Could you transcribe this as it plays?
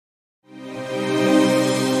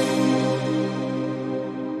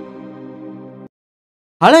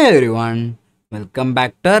Hello everyone, welcome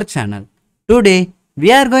back to our channel. Today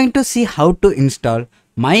we are going to see how to install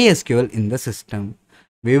MySQL in the system.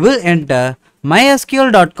 We will enter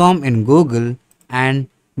mysql.com in Google and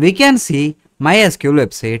we can see MySQL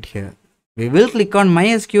website here. We will click on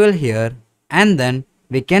MySQL here and then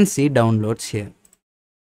we can see downloads here.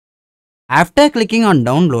 After clicking on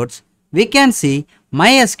downloads, we can see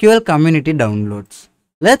MySQL community downloads.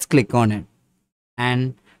 Let's click on it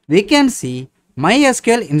and we can see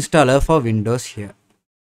MySQL installer for Windows here.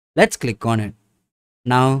 Let's click on it.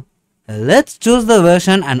 Now let's choose the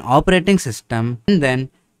version and operating system and then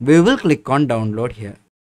we will click on download here.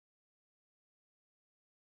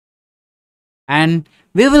 And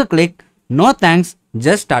we will click no thanks,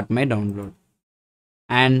 just start my download.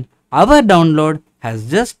 And our download has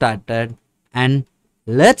just started and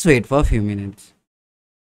let's wait for a few minutes.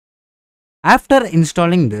 After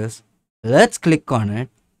installing this, let's click on it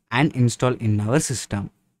and install in our system.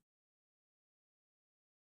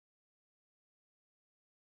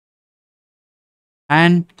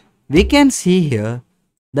 And we can see here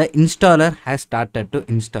the installer has started to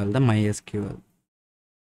install the MySQL.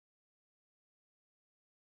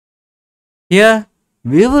 Here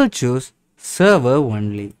we will choose server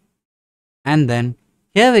only and then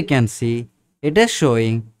here we can see it is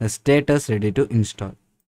showing the status ready to install.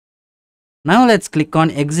 Now let's click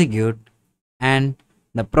on execute and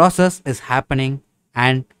the process is happening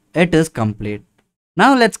and it is complete.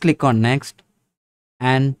 Now let's click on next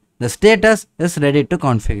and the status is ready to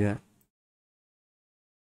configure.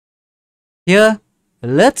 Here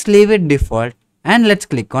let's leave it default and let's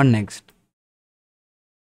click on next.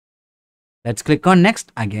 Let's click on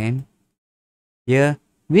next again. Here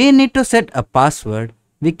we need to set a password.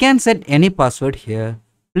 We can set any password here.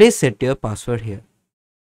 Please set your password here.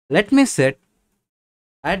 Let me set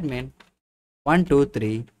admin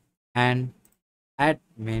 123 and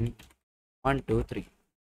admin 123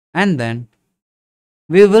 and then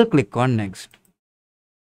we will click on next.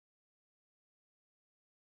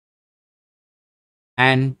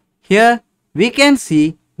 And here we can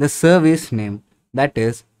see the service name, that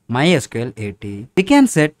is MySQL 80. We can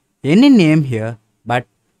set any name here, but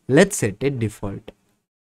let's set it default.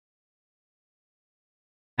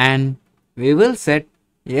 And we will set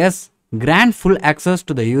yes, grant full access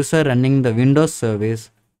to the user running the Windows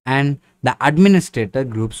service and the administrator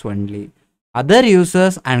groups only. Other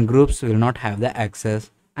users and groups will not have the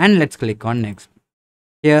access, and let's click on next.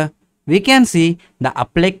 Here we can see the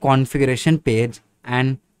apply configuration page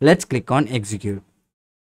and let's click on execute.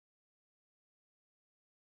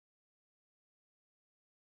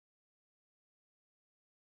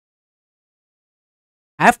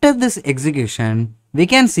 After this execution, we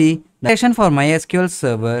can see the session for MySQL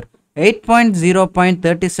Server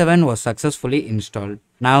 8.0.37 was successfully installed.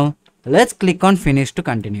 Now let's click on finish to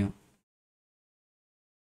continue.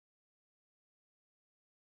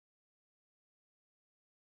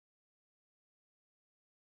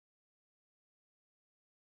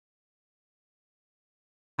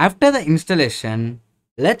 After the installation,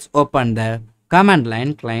 let's open the command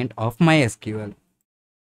line client of MySQL.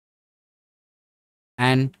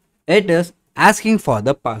 And it is asking for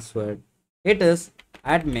the password. It is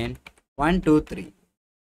admin 123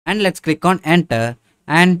 and let's click on enter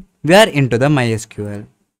and we are into the MySQL.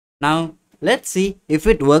 Now let's see if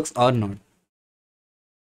it works or not.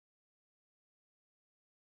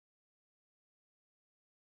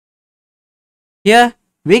 Here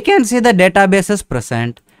we can see the database is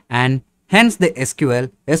present and hence the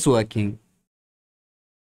SQL is working.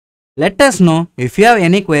 Let us know if you have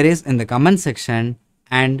any queries in the comment section,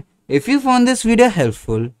 and if you found this video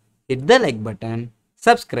helpful, hit the like button,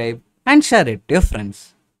 subscribe and share it to your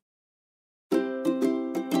friends.